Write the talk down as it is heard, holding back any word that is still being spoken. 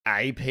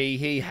AP,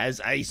 he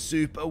has a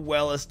super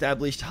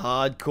well-established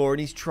hardcore and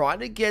he's trying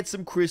to get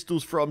some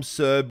crystals from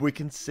Serb. We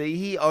can see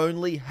he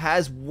only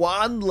has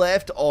one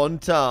left on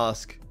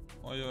task.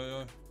 Oi, oi,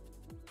 oi.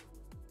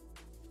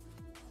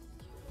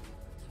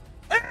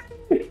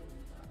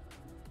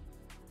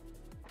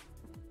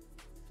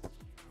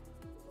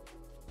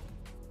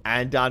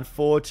 And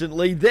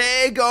unfortunately,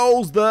 there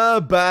goes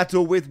the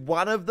battle with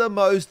one of the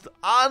most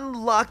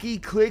unlucky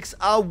clicks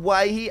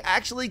away. He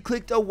actually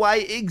clicked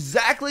away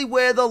exactly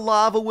where the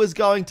lava was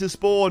going to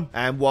spawn.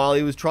 And while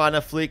he was trying to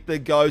flick the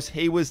ghost,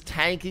 he was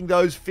tanking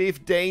those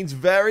 15s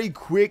very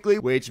quickly,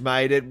 which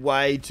made it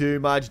way too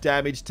much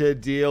damage to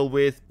deal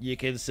with. You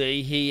can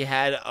see he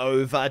had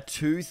over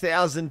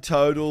 2,000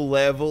 total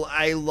level,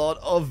 a lot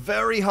of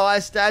very high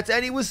stats,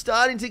 and he was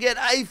starting to get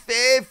a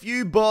fair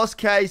few boss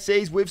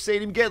KCs. We've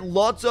seen him get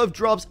lots of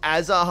drops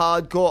as a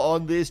hardcore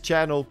on this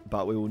channel,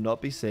 but we will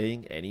not be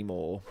seeing any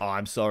more.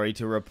 I'm sorry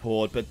to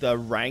report, but the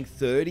rank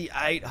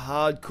 38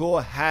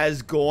 hardcore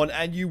has gone,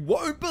 and you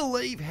won't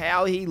believe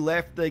how he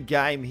left the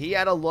game. He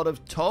had a lot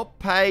of top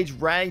page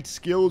ranked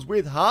skills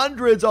with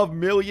hundreds of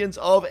millions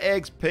of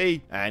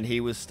XP, and he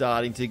was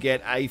starting to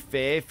get a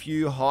fair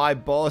few high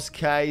boss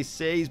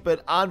KCs,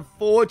 but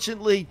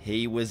unfortunately,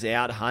 he was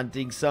out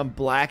hunting some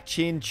black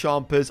chin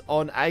chompers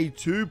on a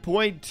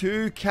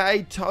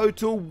 2.2k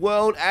total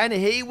world, and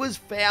he was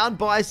found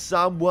by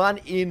someone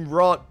in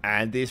Rot,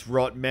 and this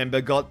Rot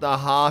member got the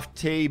half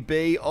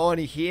TB on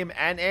him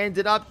and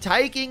ended up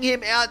taking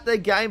him out the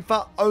game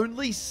for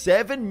only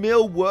 7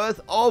 mil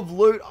worth of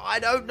loot. I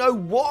don't know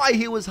why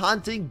he was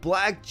hunting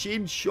black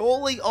chin.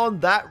 Surely on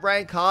that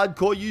rank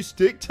hardcore you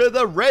stick to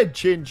the red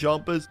chin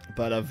chompers,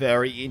 but a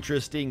very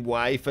interesting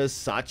way for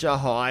such a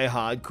high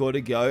hardcore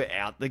to go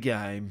out the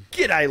game.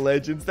 G'day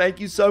legends, thank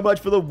you so much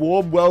for the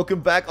warm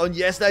welcome back on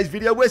yesterday's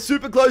video. We're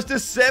super close to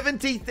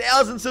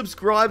 70,000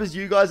 subscribers.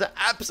 You guys are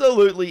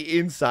absolutely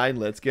insane.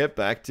 Let's get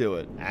back to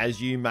it.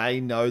 As you may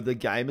know, the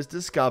game has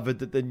discovered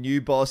that the new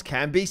boss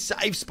can be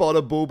safe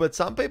spottable, but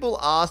some people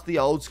asked the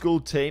old school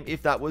team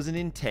if that was an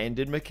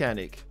intended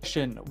mechanic.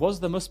 Question: was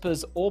the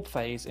Musper's orb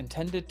phase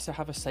intended to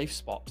have a safe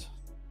spot?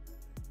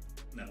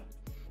 No.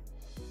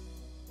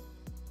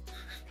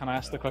 Can I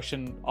ask the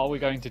question, are we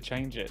going to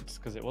change it?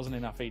 Because it wasn't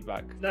in our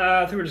feedback.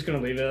 Nah, I think we're just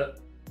gonna leave it.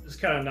 It's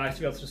kind of nice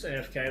to be able to just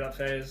AFK that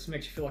phase.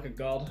 Makes you feel like a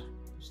god.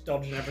 Just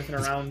dodging everything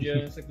around you.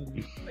 It's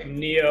like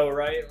Neo,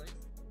 right?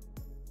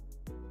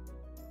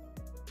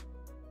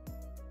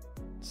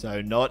 So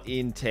not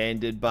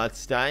intended, but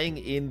staying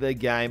in the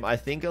game. I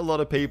think a lot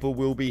of people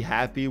will be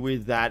happy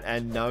with that,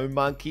 and No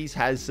Monkeys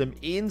has some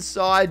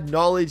inside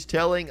knowledge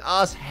telling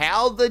us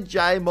how the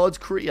J-mods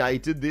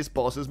created this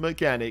boss's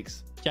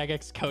mechanics.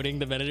 Jagex coding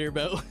the Venator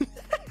bow.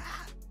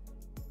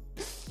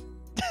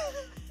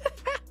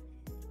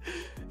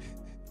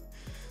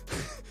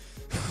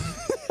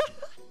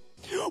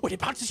 When it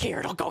bounces here,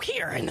 it'll go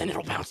here, and then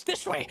it'll bounce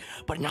this way.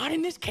 But not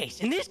in this case.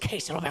 In this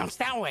case, it'll bounce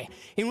that way.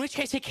 In which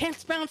case, it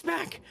can't bounce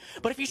back.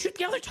 But if you shoot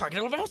the other target,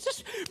 it'll bounce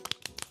this...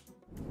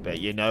 But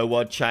you know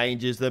what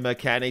changes the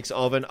mechanics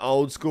of an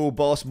old school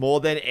boss more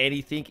than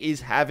anything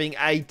is having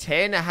a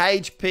 10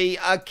 HP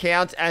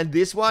account, and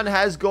this one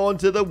has gone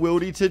to the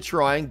Wildy to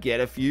try and get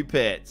a few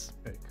pets.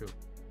 Okay,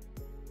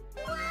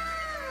 cool.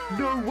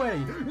 No way!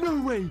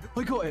 No way!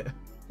 I got it!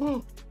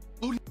 Oh,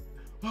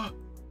 oh.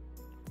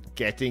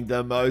 Getting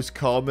the most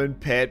common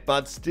pet,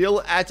 but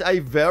still at a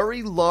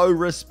very low,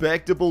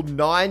 respectable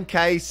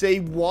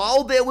 9kc,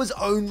 while there was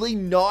only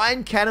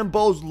 9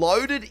 cannonballs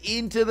loaded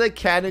into the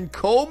cannon.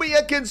 Call me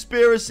a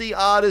conspiracy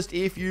artist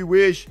if you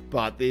wish,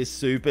 but this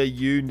super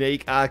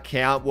unique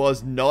account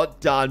was not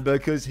done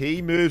because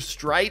he moved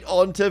straight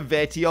on to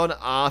Vetion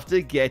after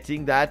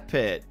getting that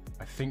pet.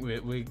 I think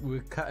we're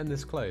cutting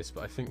this close,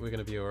 but I think we're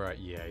going to be alright.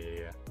 Yeah.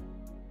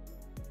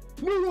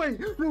 No way!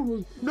 No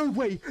way! No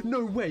way!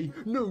 No way!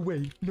 No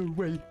way! No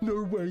way!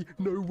 No way!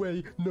 No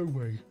way! No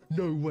way!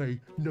 No way!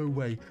 No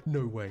way!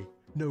 No way!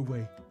 No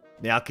way!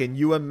 Now, can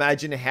you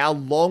imagine how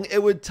long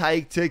it would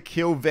take to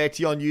kill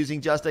Vetion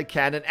using just a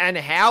cannon, and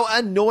how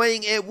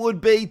annoying it would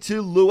be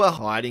to lure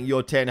hiding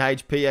your 10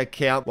 HP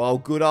account while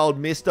good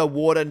old Mr.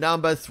 Water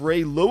number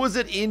 3 lures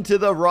it into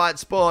the right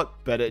spot,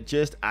 but at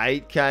just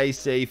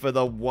 8kc for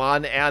the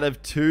 1 out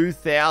of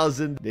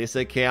 2,000. This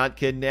account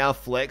can now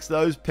flex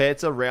those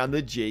pets around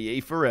the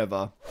GE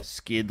forever.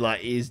 Skidler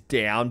is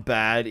down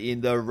bad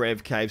in the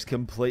Rev Caves,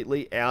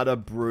 completely out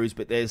of brews,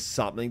 but there's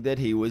something that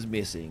he was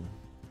missing.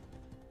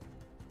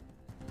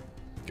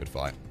 Good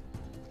fight.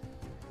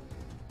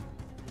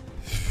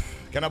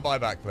 Can I buy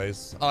back,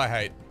 please?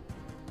 I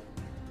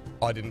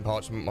didn't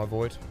parchment my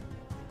void.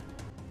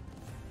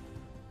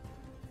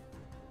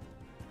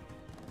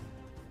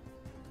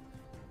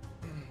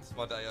 It's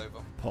my day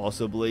over.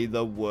 Possibly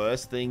the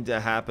worst thing to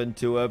happen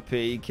to a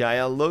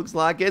PK. It looks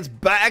like it's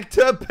back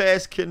to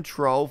pest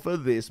control for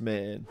this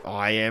man.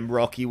 I Am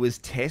Rocky was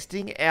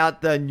testing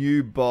out the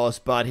new boss,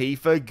 but he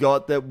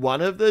forgot that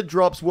one of the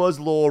drops was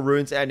lore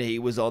runes and he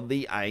was on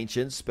the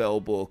ancient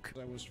spellbook.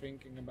 I was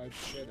thinking about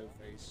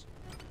Shadowface.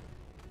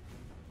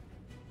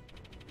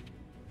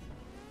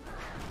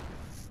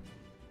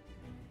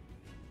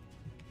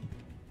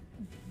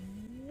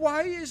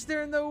 Why is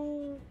there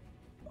no...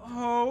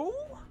 Oh?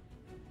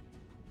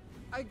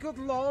 I got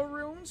law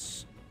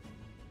runes?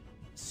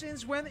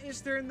 Since when is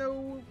there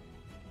no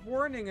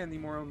warning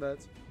anymore on that?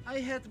 I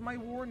had my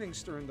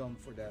warnings turned on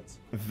for that.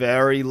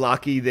 Very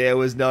lucky there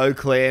was no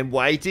clan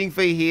waiting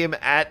for him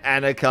at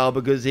Anakal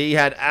because he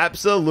had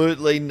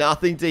absolutely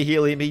nothing to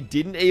heal him. He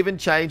didn't even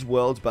change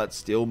worlds but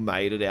still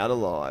made it out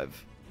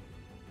alive.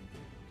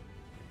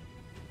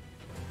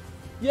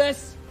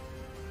 Yes!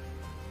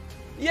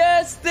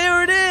 Yes,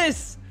 there it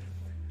is!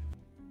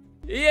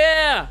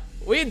 Yeah!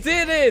 We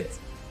did it!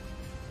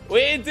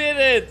 We did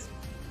it!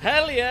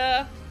 Hell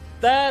yeah!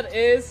 That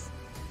is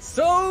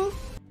so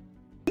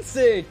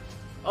sick!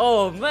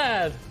 Oh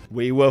man!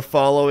 We were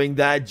following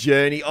that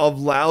journey of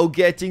Lau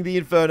getting the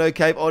Inferno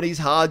Cape on his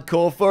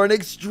hardcore for an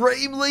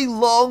extremely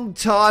long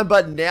time,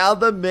 but now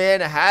the man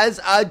has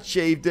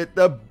achieved it.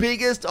 The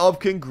biggest of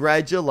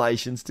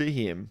congratulations to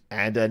him.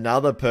 And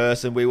another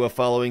person we were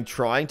following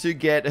trying to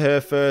get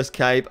her first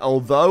cape,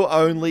 although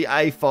only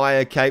a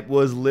fire cape,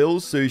 was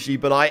Lil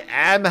Sushi, but I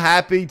am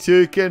happy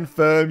to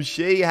confirm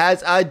she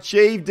has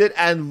achieved it,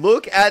 and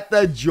look at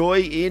the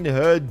joy in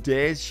her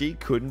dance. She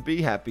couldn't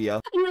be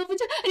happier.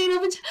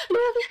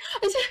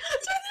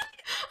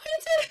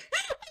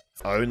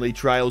 Only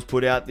Trails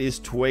put out this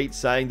tweet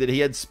saying that he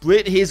had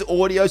split his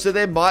audio, so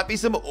there might be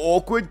some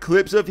awkward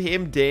clips of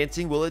him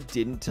dancing. Well, it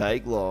didn't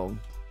take long.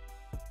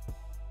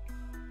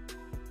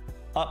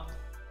 Up,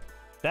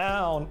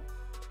 down,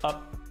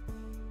 up,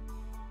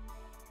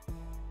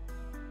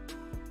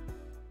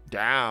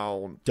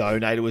 down.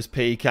 Donator was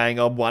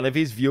PKing on one of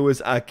his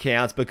viewers'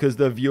 accounts because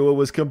the viewer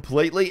was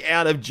completely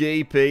out of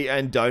GP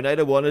and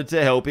Donator wanted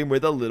to help him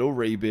with a little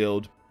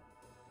rebuild.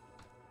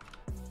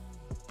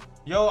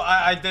 Yo,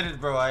 I did it,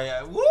 bro.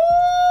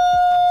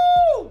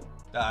 Woo!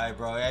 Alright,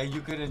 bro. Hey, you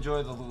can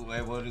enjoy the loot.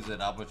 Wait, what is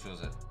it? How much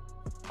was it?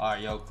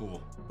 Alright, yo,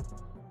 cool.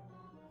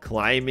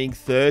 Claiming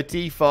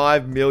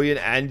 35 million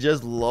and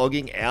just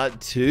logging out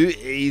too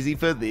easy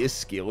for this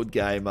skilled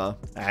gamer.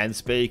 And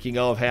speaking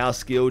of how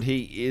skilled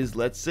he is,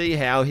 let's see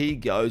how he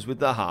goes with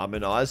the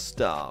harmonized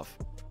staff.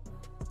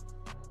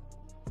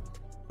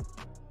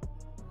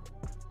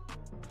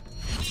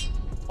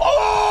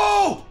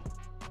 Oh!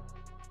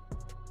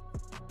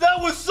 That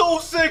was so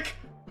sick!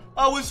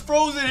 I was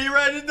frozen. He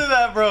ran into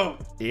that, bro.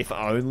 If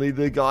only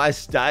the guy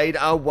stayed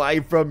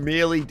away from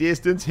melee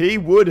distance, he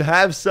would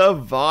have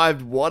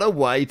survived. What a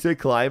way to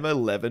claim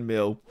 11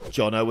 mil.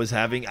 Jono was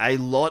having a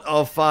lot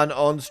of fun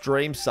on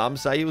stream. Some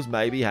say he was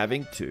maybe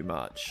having too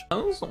much.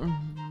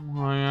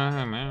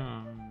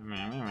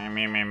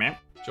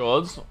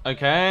 George,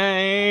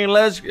 okay,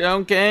 let's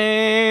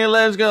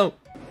go.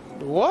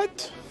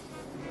 What?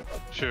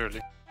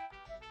 Surely.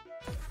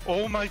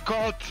 Oh my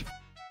god!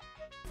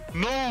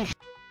 No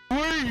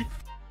way!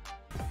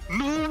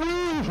 No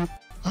way!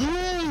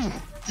 No!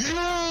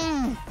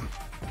 No!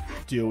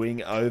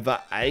 Doing over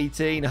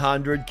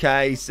 1800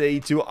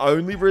 KC to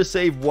only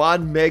receive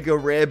one mega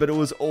rare, but it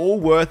was all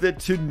worth it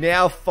to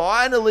now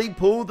finally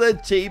pull the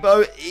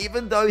T-Bow,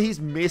 even though he's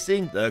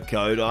missing the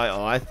Kodai.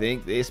 I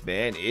think this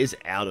man is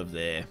out of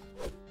there.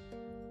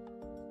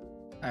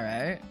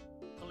 Alright.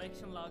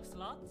 Collection log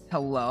slots.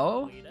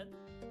 Hello?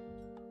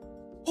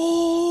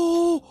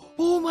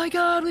 Oh my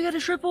god, we got a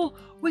triple,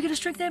 we got a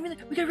strength amulet,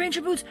 we got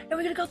ranger boots, and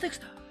we got a Gothics,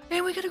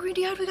 and we got a green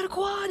DI, we got a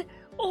quad.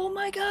 Oh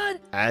my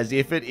god. As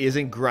if it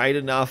isn't great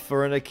enough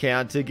for an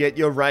account to get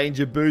your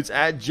ranger boots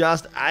at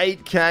just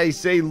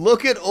 8KC.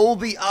 Look at all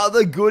the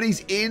other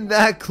goodies in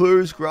that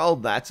clue scroll.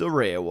 That's a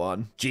rare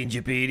one.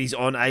 Gingerbeard is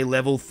on a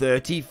level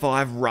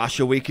 35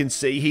 rusher. We can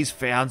see he's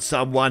found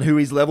someone who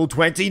is level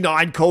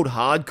 29 called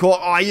Hardcore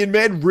Iron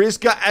Man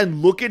Risker,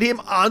 and look at him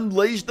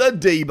unleash the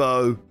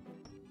Debo.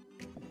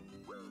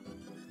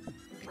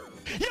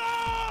 Yo!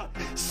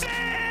 Sit!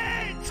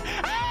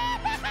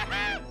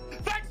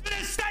 Thanks for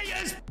the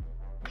status!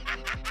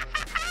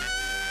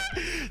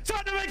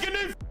 Time to make a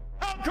new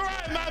hardcore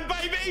Iron Man,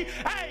 baby!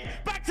 Hey,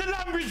 back to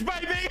Lumbridge,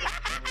 baby!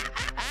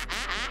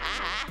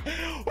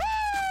 Woo!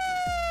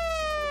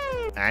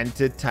 And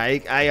to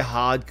take a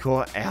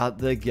hardcore out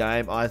the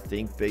game, I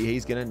think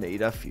he's going to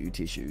need a few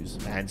tissues.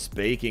 And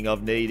speaking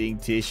of needing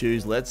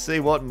tissues, let's see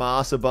what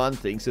Marsabun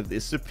thinks of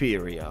this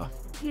superior.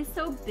 He's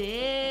so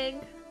big.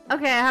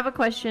 Okay, I have a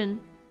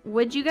question.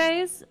 Would you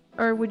guys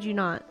or would you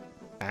not?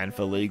 And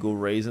for legal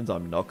reasons,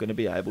 I'm not going to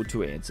be able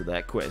to answer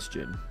that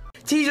question.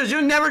 Tejas,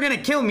 you're never gonna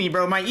kill me,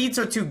 bro. My eats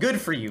are too good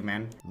for you,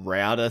 man.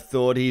 Router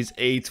thought his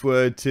eats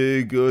were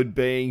too good,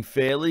 being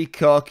fairly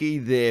cocky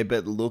there,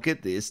 but look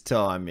at this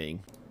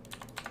timing.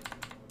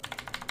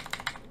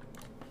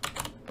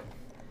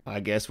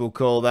 I guess we'll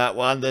call that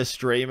one the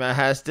streamer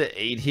has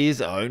to eat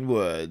his own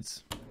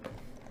words.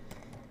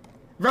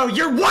 Bro,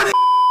 you're one.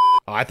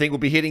 I think we'll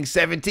be hitting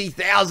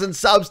 70,000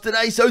 subs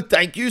today, so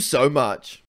thank you so much.